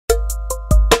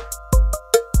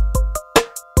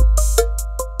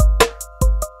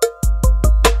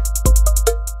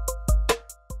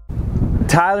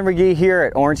Tyler McGee here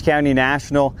at Orange County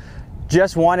National.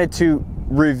 Just wanted to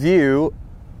review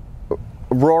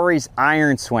Rory's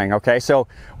iron swing, okay? So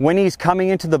when he's coming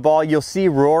into the ball, you'll see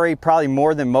Rory, probably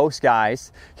more than most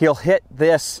guys, he'll hit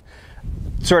this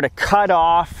sort of cut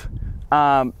off,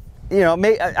 you know,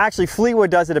 actually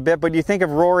Fleetwood does it a bit, but you think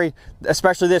of Rory,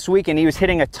 especially this weekend, he was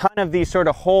hitting a ton of these sort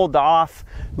of hold off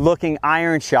looking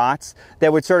iron shots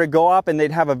that would sort of go up and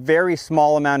they'd have a very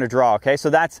small amount of draw, okay? So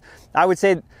that's, I would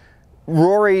say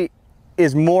Rory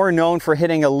is more known for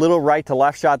hitting a little right to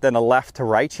left shot than a left to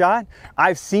right shot.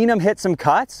 I've seen him hit some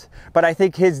cuts, but I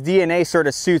think his DNA sort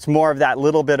of suits more of that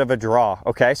little bit of a draw,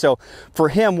 okay? So for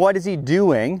him, what is he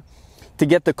doing to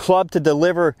get the club to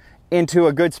deliver into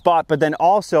a good spot? But then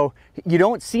also, you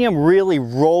don't see him really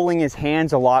rolling his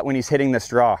hands a lot when he's hitting this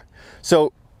draw.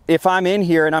 So if I'm in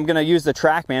here and I'm gonna use the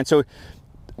TrackMan, so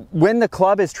when the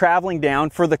club is traveling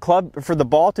down, for the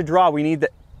ball to draw, we need the,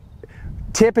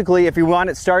 typically, if you want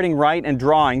it starting right and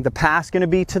drawing, the path's going to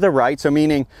be to the right, so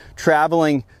meaning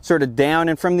traveling sort of down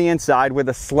and from the inside with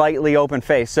a slightly open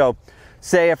face. So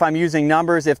say if I'm using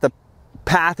numbers, if the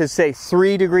path is say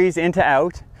 3 degrees into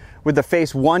out with the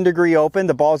face 1 degree open,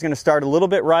 the ball is going to start a little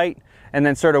bit right and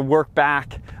then sort of work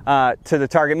back to the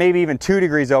target. Maybe even 2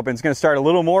 degrees open. It's going to start a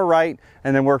little more right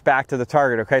and then work back to the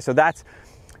target. Okay, so that's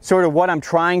sort of what I'm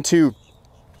trying to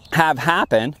have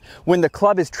happen. When the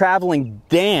club is traveling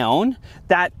down,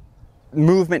 that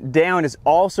movement down is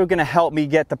also going to help me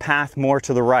get the path more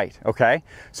to the right, okay?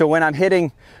 So when I'm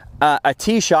hitting a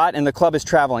tee shot and the club is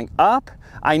traveling up,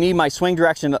 I need my swing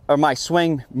direction or my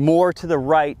swing more to the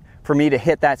right for me to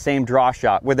hit that same draw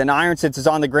shot. With an iron, since it's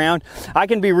on the ground, I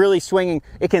can be really swinging.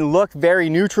 It can look very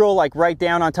neutral, like right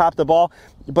down on top of the ball,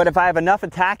 but if I have enough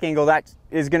attack angle, that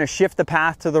is going to shift the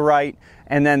path to the right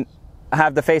and then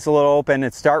have the face a little open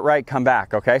and start right, come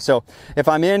back, okay? So if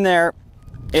I'm in there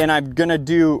and I'm gonna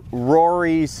do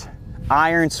Rory's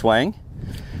iron swing,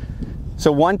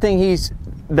 so one thing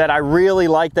that I really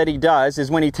like that he does is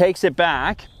when he takes it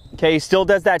back, okay, he still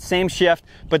does that same shift,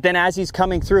 but then as he's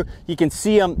coming through, you can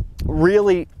see him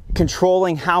really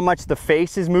controlling how much the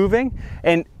face is moving.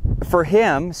 And for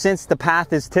him, since the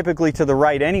path is typically to the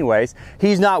right anyways,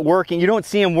 he's not working, you don't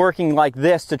see him working like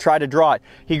this to try to draw it.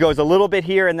 He goes a little bit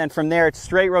here and then from there it's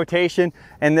straight rotation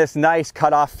and this nice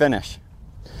cutoff finish.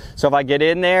 So if I get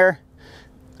in there,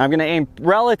 I'm gonna aim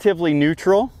relatively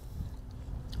neutral,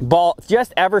 ball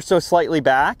just ever so slightly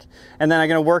back, and then I'm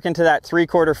gonna work into that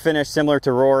 3/4 finish similar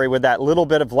to Rory with that little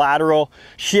bit of lateral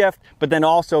shift, but then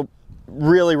also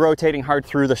really rotating hard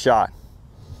through the shot.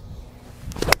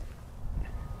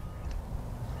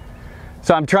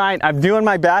 So I'm doing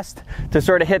my best to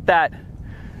sort of hit that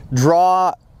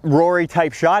draw Rory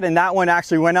type shot, and that one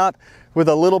actually went up with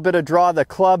a little bit of draw. The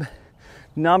club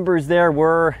numbers there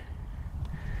were,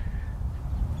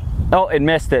 oh, it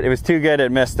missed it. It was too good, it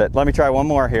missed it. Let me try one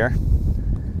more here.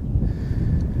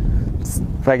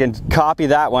 If I can copy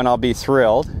that one, I'll be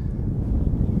thrilled.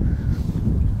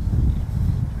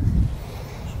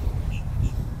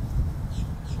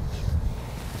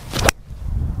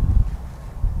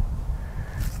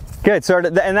 Good, sort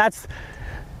of, and that's,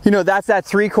 you know, that's that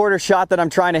 3/4 shot that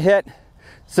I'm trying to hit.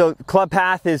 So club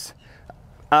path is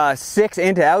 6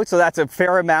 into out, so that's a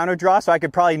fair amount of draw, so I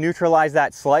could probably neutralize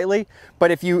that slightly.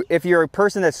 But if you're a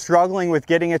person that's struggling with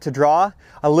getting it to draw,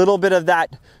 a little bit of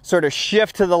that sort of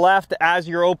shift to the left as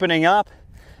you're opening up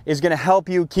is going to help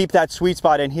you keep that sweet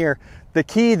spot in here. The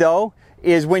key though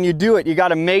is when you do it, you got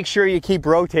to make sure you keep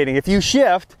rotating. If you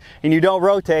shift and you don't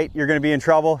rotate, you're going to be in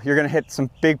trouble. You're going to hit some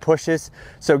big pushes.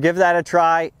 So give that a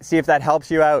try, see if that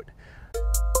helps you out.